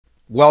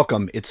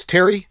Welcome. It's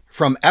Terry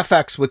from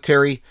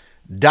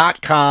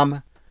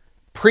FXWithTerry.com.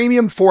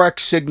 Premium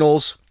Forex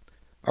signals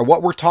are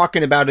what we're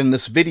talking about in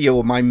this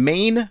video. My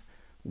main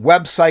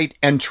website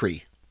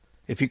entry,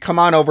 if you come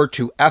on over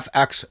to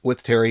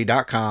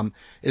FXWithTerry.com,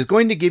 is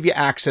going to give you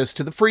access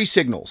to the free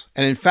signals.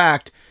 And in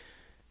fact,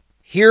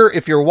 here,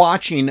 if you're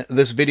watching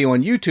this video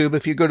on YouTube,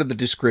 if you go to the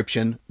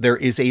description, there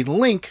is a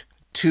link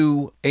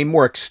to a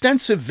more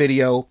extensive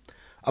video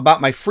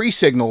about my free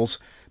signals,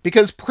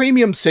 because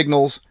premium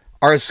signals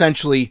are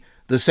essentially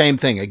the same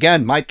thing.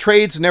 Again, my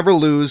trades never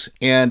lose,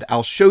 and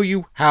I'll show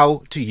you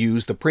how to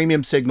use the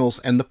premium signals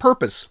and the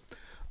purpose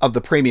of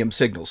the premium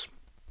signals.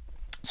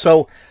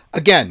 So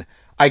again,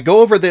 I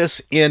go over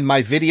this in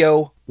my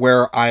video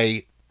where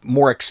I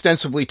more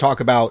extensively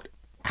talk about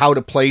how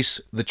to place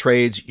the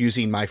trades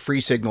using my free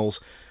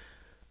signals.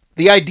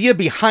 The idea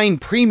behind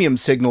premium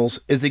signals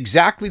is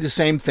exactly the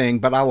same thing,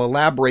 but I'll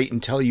elaborate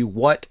and tell you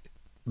what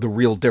the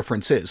real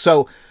difference is.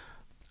 So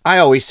I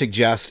always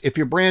suggest, if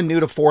you're brand new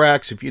to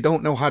Forex, if you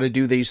don't know how to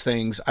do these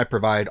things, I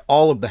provide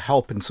all of the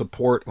help and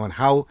support on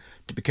how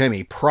to become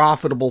a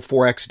profitable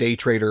Forex day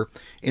trader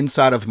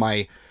inside of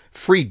my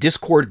free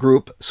Discord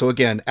group. So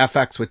again,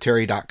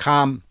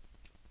 FXWithTerry.com.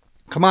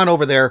 Come on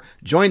over there,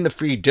 join the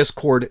free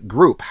Discord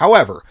group.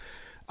 However,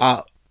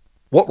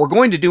 what we're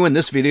going to do in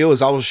this video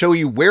is I will show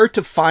you where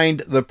to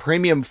find the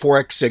premium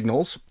Forex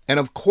signals. And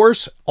of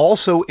course,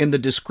 also in the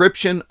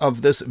description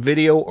of this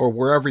video or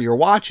wherever you're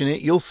watching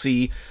it, you'll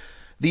see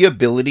the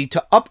ability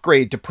to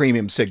upgrade to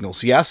premium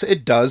signals. Yes,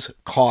 it does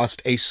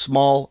cost a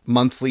small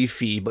monthly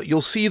fee, but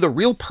you'll see the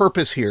real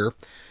purpose here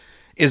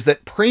is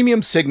that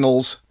premium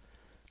signals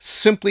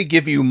simply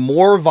give you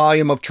more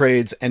volume of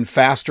trades and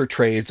faster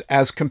trades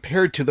as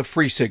compared to the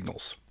free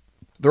signals.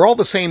 They're all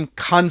the same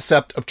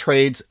concept of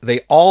trades.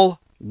 They all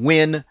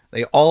win.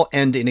 They all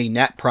end in a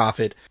net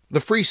profit. The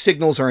free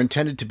signals are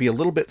intended to be a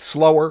little bit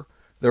slower.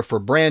 They're for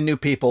brand new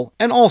people.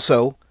 And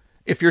also,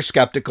 if you're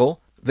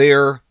skeptical,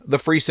 the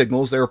free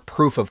signals, they're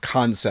proof of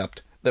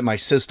concept that my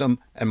system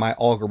and my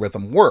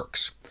algorithm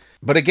works.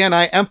 But again,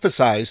 I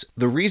emphasize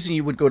the reason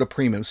you would go to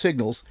premium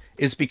signals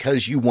is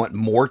because you want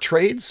more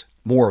trades,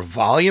 more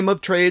volume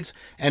of trades,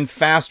 and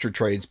faster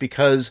trades,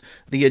 because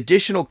the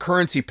additional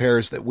currency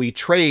pairs that we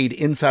trade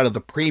inside of the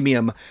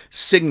premium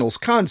signals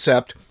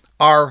concept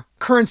are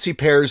currency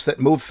pairs that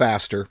move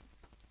faster,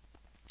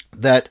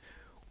 that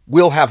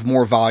will have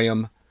more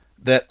volume,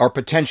 that are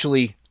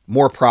potentially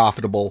more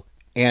profitable,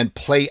 and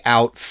play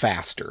out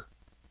faster.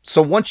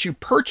 So once you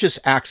purchase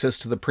access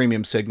to the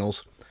premium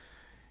signals,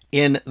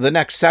 in the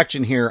next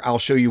section here, I'll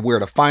show you where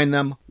to find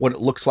them, what it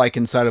looks like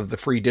inside of the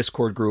free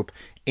Discord group,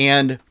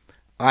 and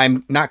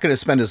I'm not going to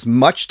spend as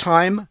much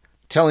time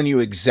telling you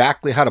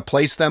exactly how to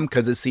place them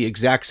because it's the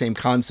exact same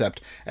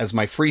concept as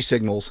my free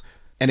signals.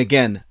 And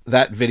again,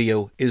 that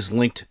video is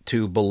linked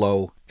to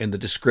below in the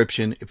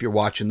description if you're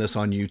watching this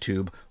on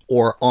YouTube,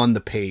 or on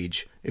the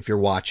page if you're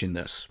watching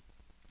this.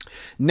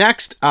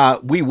 Next,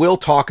 we will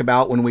talk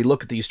about, when we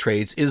look at these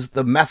trades, is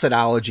the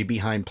methodology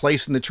behind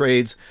placing the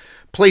trades,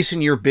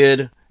 placing your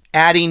bid,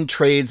 adding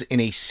trades in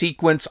a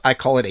sequence. I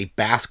call it a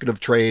basket of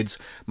trades.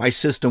 My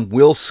system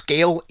will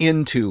scale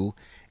into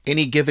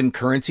any given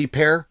currency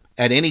pair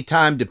at any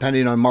time,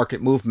 depending on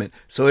market movement.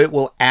 So it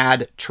will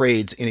add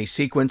trades in a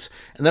sequence.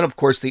 And then, of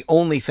course, the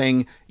only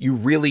thing you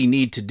really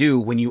need to do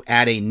when you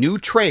add a new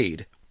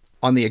trade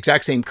on the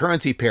exact same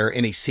currency pair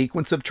in a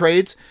sequence of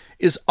trades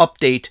is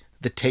update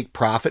the take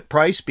profit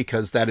price,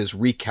 because that is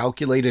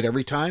recalculated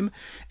every time.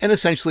 And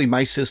essentially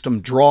my system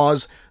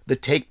draws the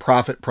take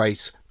profit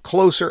price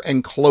closer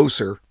and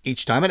closer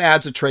each time it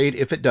adds a trade,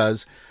 if it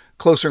does,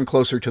 closer and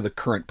closer to the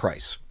current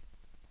price.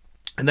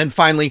 And then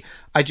finally,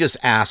 I just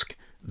ask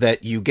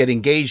that you get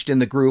engaged in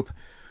the group,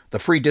 the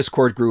free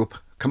Discord group.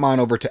 Come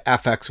on over to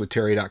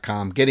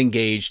FXWithTerry.com, get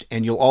engaged,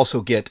 and you'll also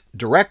get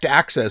direct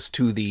access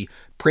to the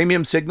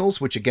premium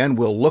signals, which again,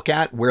 we'll look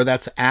at where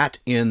that's at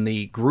in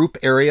the group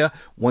area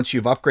once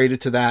you've upgraded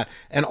to that,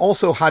 and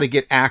also how to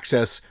get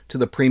access to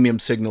the premium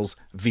signals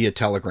via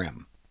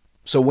Telegram.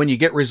 So when you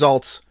get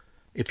results,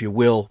 if you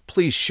will,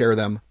 please share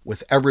them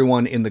with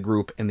everyone in the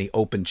group in the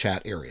open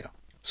chat area.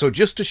 So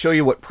just to show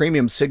you what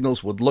premium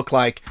signals would look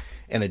like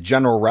and a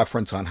general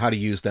reference on how to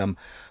use them,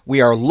 we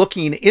are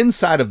looking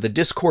inside of the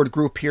Discord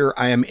group here.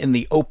 I am in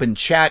the open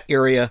chat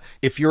area.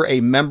 If you're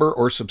a member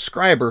or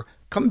subscriber,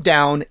 come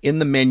down in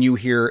the menu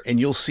here and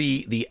you'll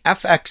see the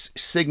FX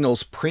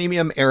Signals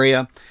Premium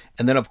area.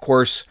 And then, of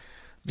course,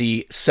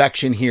 the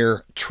section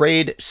here,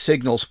 Trade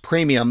Signals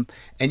Premium.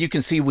 And you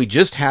can see we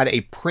just had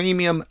a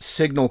premium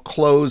signal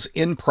close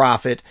in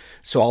profit.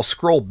 So I'll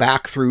scroll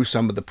back through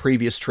some of the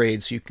previous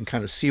trades so you can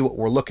kind of see what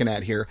we're looking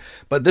at here.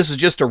 But this is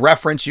just a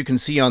reference. You can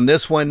see on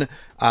this one,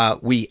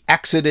 we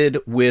exited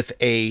with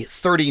a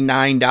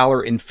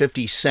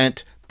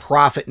 $39.50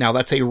 profit. Now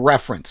that's a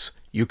reference.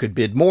 You could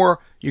bid more,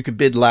 you could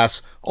bid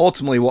less.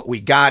 Ultimately, what we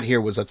got here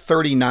was a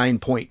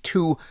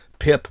 39.2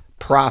 pip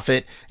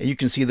profit, and you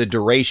can see the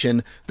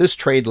duration. This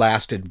trade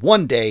lasted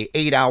 1 day,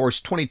 8 hours,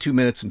 22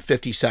 minutes, and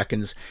 50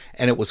 seconds,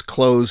 and it was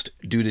closed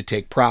due to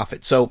take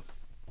profit. So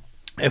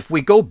If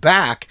we go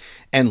back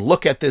and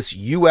look at this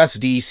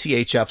USD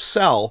CHF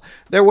sell,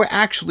 there were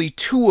actually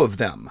two of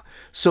them.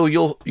 So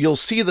you'll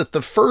see that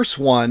the first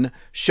one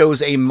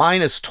shows a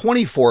minus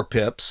 24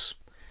 pips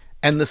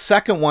and the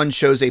second one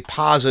shows a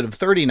positive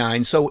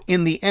 39. So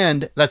in the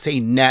end, that's a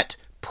net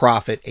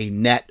profit, a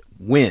net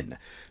win.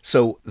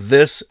 So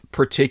this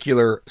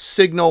particular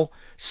signal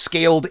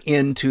scaled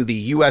into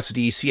the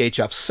USD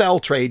CHF sell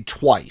trade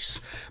twice.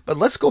 But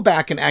let's go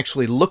back and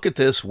actually look at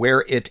this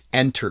where it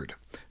entered.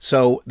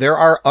 So there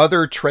are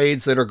other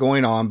trades that are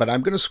going on, but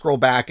I'm going to scroll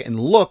back and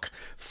look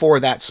for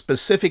that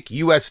specific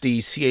USD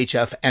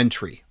CHF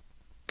entry.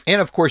 And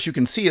of course, you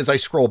can see as I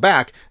scroll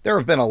back, there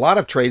have been a lot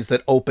of trades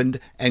that opened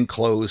and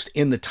closed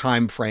in the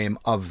time frame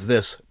of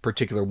this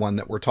particular one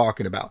that we're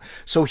talking about.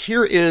 So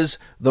here is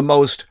the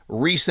most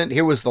recent.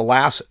 Here was the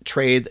last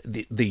trade,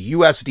 the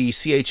USD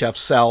CHF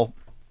sell.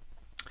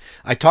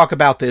 I talk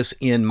about this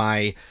in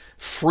my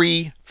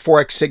free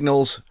Forex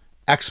signals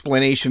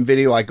explanation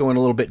video. I go in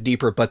a little bit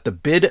deeper, but the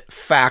bid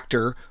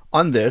factor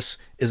on this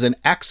is an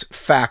X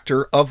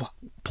factor of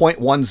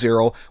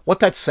 0.10. What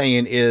that's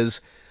saying is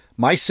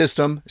my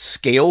system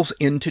scales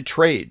into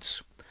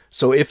trades.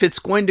 So if it's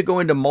going to go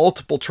into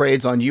multiple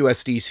trades on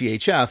USD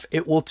CHF,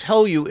 it will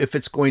tell you if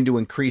it's going to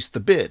increase the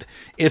bid.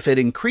 If it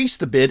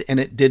increased the bid, and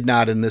it did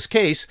not in this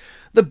case,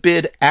 the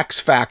bid X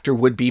factor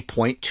would be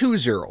 0.20,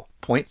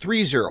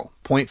 0.30,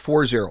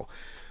 0.40.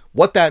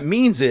 What that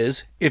means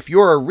is if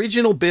your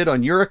original bid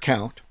on your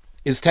account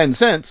is 10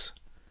 cents,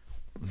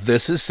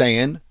 this is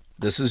saying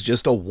this is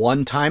just a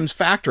 1 times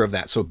factor of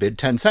that. So bid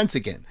 10 cents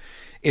again.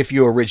 If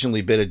you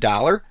originally bid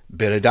 $1,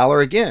 bid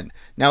 $1 again.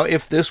 Now,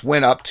 if this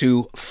went up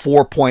to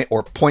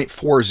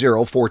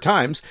 0.40 4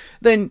 times,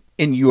 then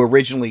and you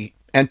originally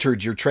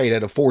entered your trade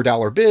at a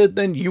 $4 bid,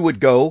 then you would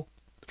go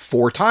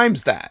 4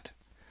 times that.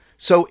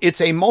 So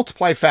it's a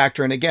multiply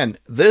factor. And again,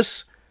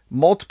 this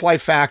multiply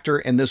factor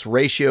and this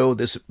ratio,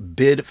 this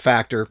bid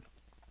factor,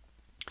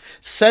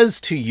 says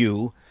to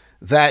you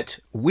that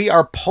we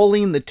are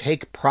pulling the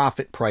take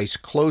profit price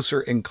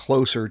closer and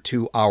closer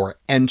to our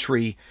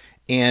entry,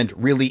 and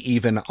really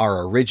even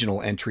our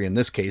original entry in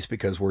this case,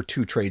 because we're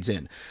 2 trades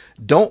in.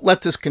 Don't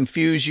let this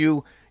confuse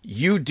you.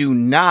 You do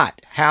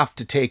not have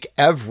to take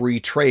every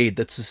trade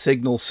that the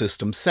signal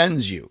system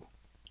sends you.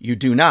 You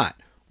do not.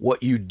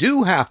 What you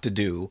do have to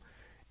do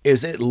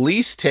is at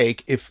least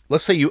take, if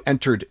let's say you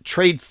entered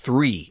trade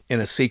 3 in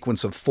a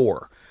sequence of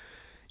 4,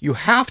 you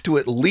have to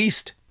at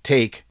least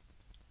take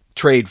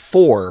trade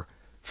 4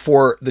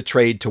 for the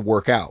trade to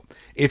work out.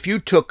 If you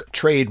took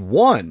trade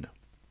 1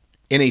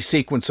 in a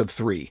sequence of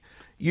 3,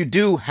 you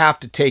do have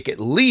to take at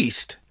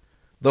least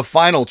the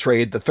final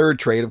trade, the third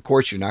trade. Of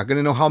course, you're not going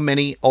to know how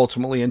many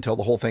ultimately until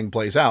the whole thing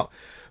plays out.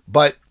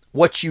 But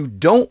what you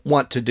don't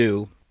want to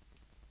do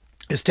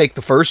is take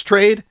the first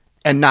trade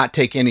and not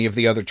take any of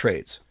the other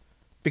trades,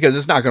 because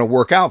it's not going to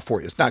work out for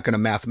you. It's not going to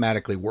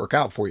mathematically work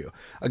out for you.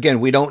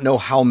 Again, we don't know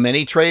how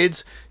many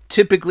trades.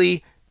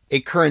 Typically, a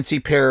currency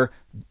pair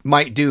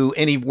might do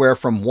anywhere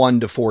from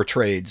 1 to 4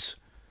 trades.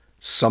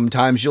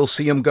 Sometimes you'll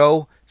see them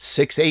go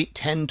 6, 8,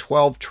 10,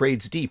 12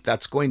 trades deep.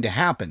 That's going to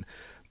happen.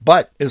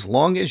 But as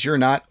long as you're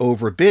not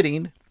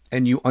overbidding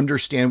and you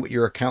understand what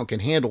your account can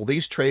handle,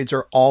 these trades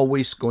are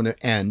always going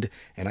to end.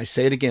 And I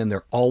say it again,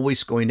 they're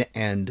always going to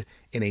end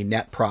in a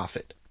net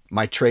profit.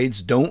 My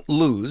trades don't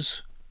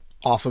lose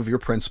off of your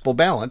principal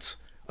balance,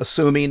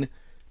 assuming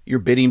you're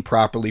bidding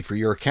properly for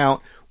your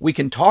account. We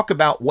can talk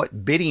about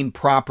what bidding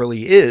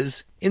properly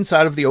is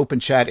inside of the open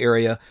chat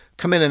area.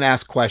 Come in and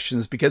ask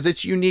questions, because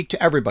it's unique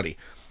to everybody.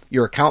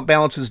 Your account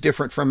balance is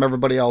different from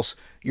everybody else.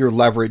 Your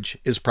leverage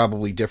is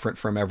probably different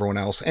from everyone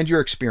else, and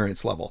your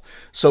experience level.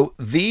 So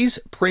these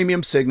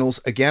premium signals,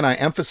 again, I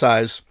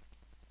emphasize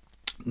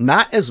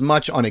not as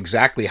much on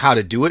exactly how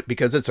to do it,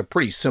 because it's a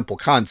pretty simple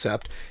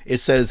concept. It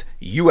says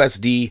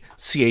USD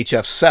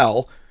CHF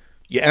sell.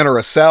 You enter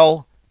a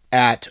sell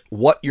at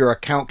what your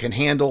account can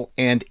handle,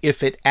 and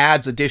if it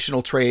adds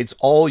additional trades,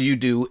 all you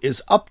do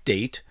is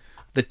update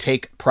the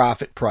take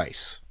profit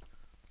price.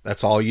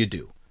 That's all you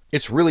do.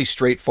 It's really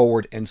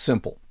straightforward and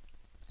simple.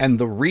 And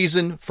the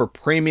reason for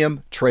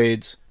premium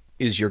trades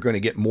is you're going to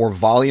get more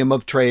volume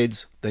of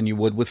trades than you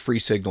would with free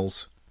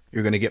signals.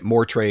 You're going to get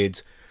more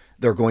trades.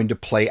 They're going to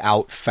play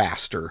out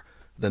faster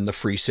than the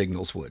free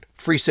signals would.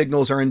 Free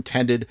signals are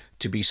intended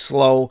to be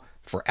slow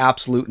for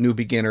absolute new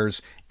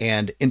beginners,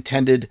 and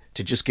intended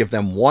to just give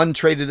them 1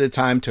 trade at a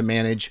time to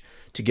manage,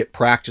 to get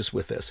practice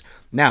with this.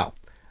 Now,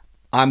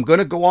 I'm going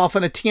to go off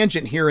on a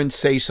tangent here and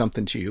say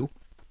something to you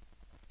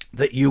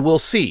that you will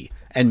see,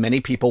 and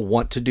many people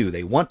want to do.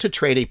 They want to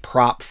trade a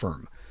prop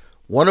firm.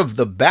 One of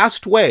the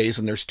best ways,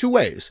 and there's 2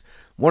 ways,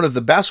 one of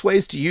the best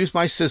ways to use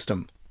my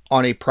system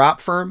on a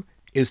prop firm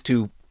is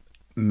to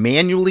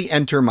manually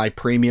enter my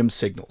premium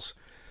signals.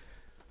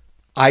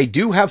 I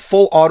do have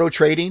full auto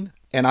trading,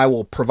 and I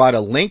will provide a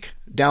link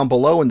down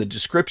below in the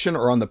description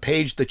or on the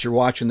page that you're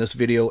watching this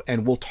video,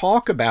 and we'll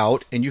talk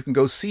about, and you can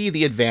go see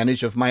the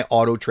advantage of my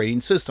auto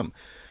trading system.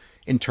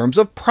 In terms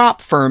of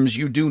prop firms,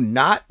 you do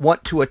not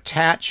want to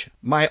attach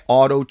my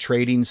auto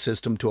trading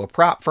system to a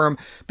prop firm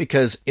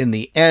because in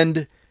the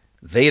end,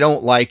 they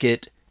don't like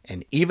it.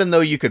 And even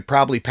though you could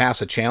probably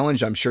pass a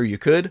challenge, I'm sure you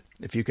could,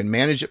 if you can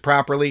manage it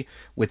properly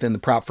within the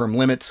prop firm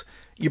limits,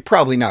 you're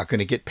probably not going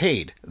to get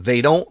paid. They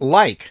don't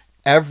like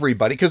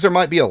everybody, because there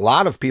might be a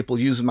lot of people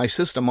using my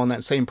system on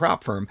that same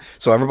prop firm.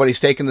 So everybody's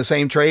taking the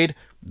same trade.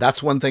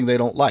 That's one thing they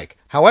don't like.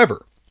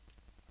 However,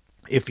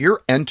 if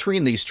you're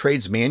entering these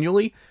trades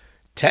manually,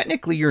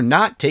 technically you're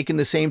not taking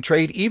the same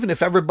trade, even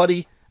if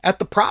everybody at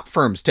the prop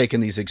firm's taking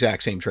these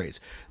exact same trades.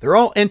 They're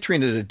all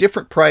entering at a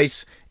different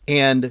price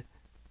and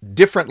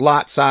different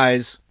lot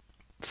size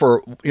for,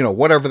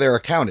 whatever their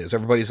account is.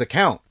 Everybody's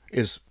account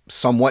is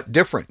somewhat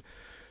different.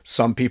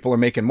 Some people are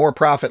making more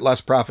profit, less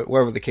profit,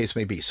 whatever the case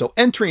may be. So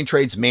entering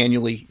trades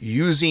manually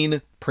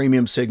using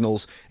premium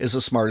signals is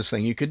the smartest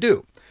thing you could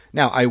do.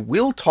 Now, I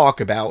will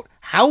talk about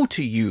how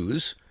to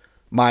use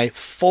my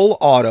full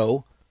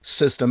auto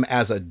system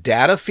as a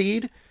data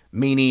feed,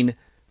 meaning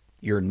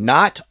you're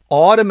not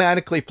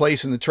automatically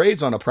placing the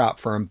trades on a prop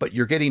firm, but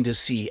you're getting to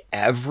see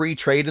every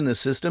trade in the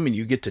system, and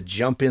you get to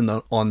jump in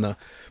on the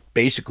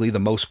basically the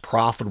most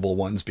profitable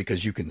ones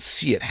because you can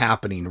see it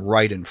happening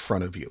right in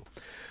front of you.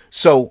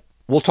 So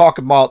we'll talk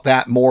about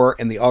that more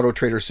in the Auto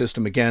Trader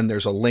system. Again,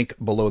 there's a link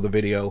below the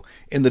video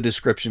in the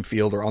description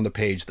field or on the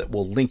page that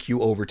will link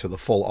you over to the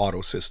full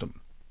auto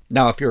system.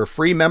 Now, if you're a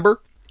free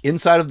member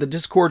inside of the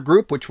Discord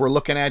group, which we're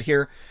looking at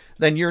here,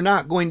 then you're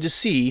not going to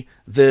see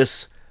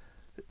this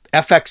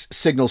FX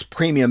Signals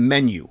Premium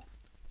menu.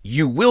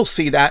 You will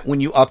see that when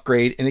you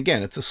upgrade. And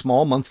again, it's a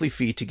small monthly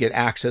fee to get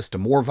access to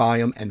more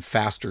volume and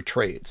faster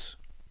trades.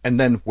 And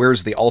then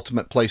where's the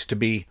ultimate place to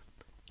be?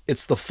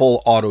 It's the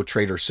full Auto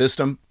Trader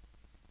system.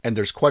 And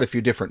there's quite a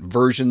few different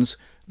versions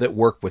that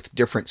work with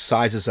different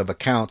sizes of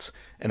accounts.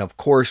 And of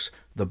course,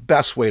 the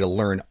best way to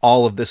learn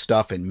all of this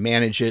stuff and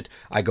manage it,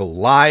 I go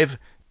live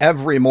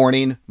every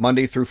morning,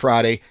 Monday through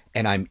Friday,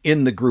 and I'm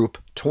in the group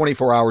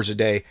 24 hours a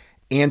day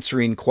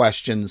answering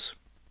questions.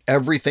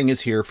 Everything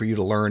is here for you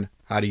to learn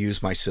how to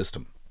use my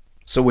system.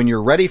 So when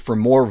you're ready for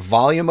more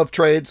volume of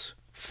trades,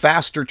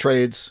 faster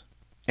trades,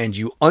 and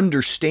you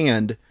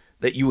understand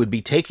that you would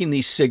be taking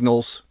these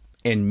signals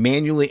and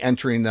manually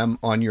entering them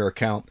on your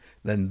account,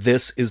 then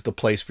this is the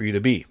place for you to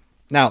be.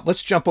 Now,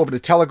 let's jump over to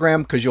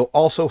Telegram because you'll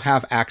also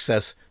have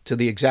access to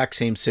the exact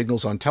same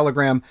signals on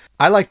Telegram.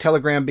 I like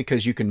Telegram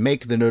because you can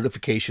make the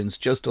notifications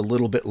just a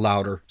little bit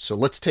louder. So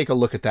let's take a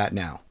look at that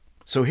now.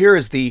 So here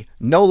is the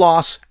no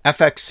loss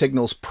FX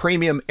Signals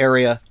premium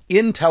area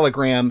in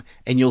Telegram,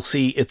 and you'll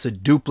see it's a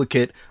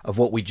duplicate of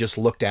what we just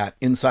looked at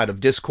inside of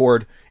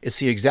Discord. It's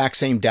the exact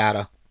same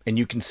data. And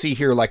you can see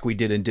here, like we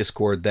did in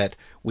Discord, that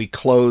we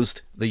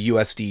closed the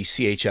USD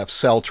CHF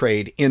sell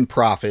trade in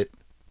profit.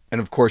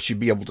 And of course, you'd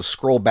be able to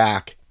scroll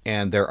back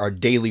and there are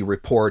daily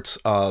reports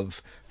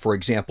of, for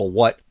example,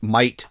 what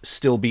might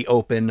still be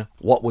open,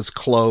 what was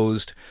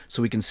closed.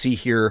 So we can see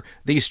here,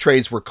 these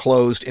trades were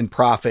closed in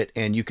profit,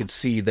 and you could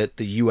see that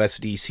the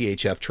USD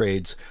CHF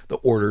trades, the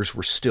orders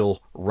were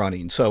still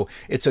running. So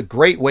it's a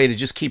great way to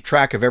just keep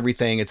track of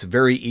everything. It's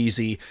very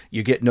easy.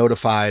 You get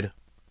notified.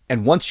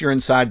 And once you're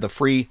inside the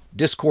free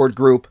Discord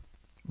group,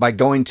 by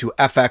going to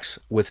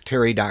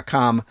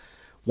fxwithterry.com,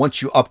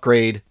 once you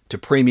upgrade to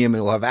premium,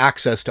 you'll have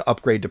access to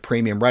upgrade to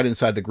premium right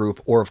inside the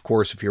group. Or of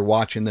course, if you're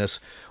watching this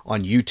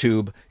on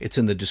YouTube, it's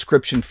in the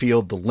description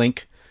field, the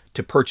link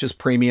to purchase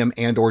premium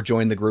and or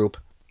join the group.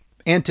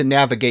 And to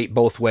navigate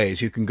both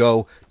ways, you can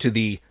go to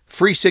the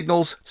free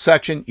signals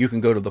section, you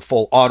can go to the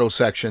full auto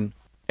section,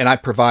 and I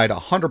provide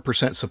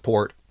 100%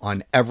 support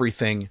on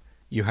everything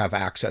you have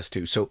access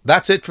to. So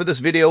that's it for this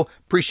video.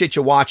 Appreciate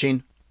you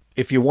watching.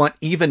 If you want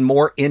even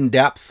more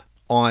in-depth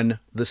on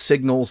the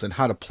signals and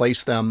how to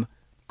place them,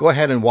 go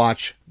ahead and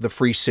watch the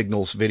free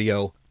signals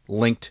video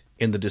linked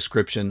in the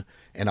description,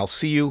 and I'll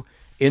see you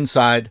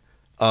inside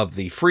of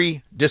the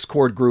free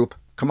Discord group.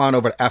 Come on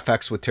over to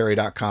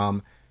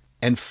fxwithterry.com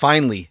and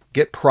finally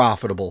get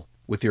profitable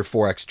with your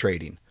Forex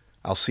trading.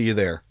 I'll see you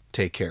there.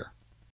 Take care.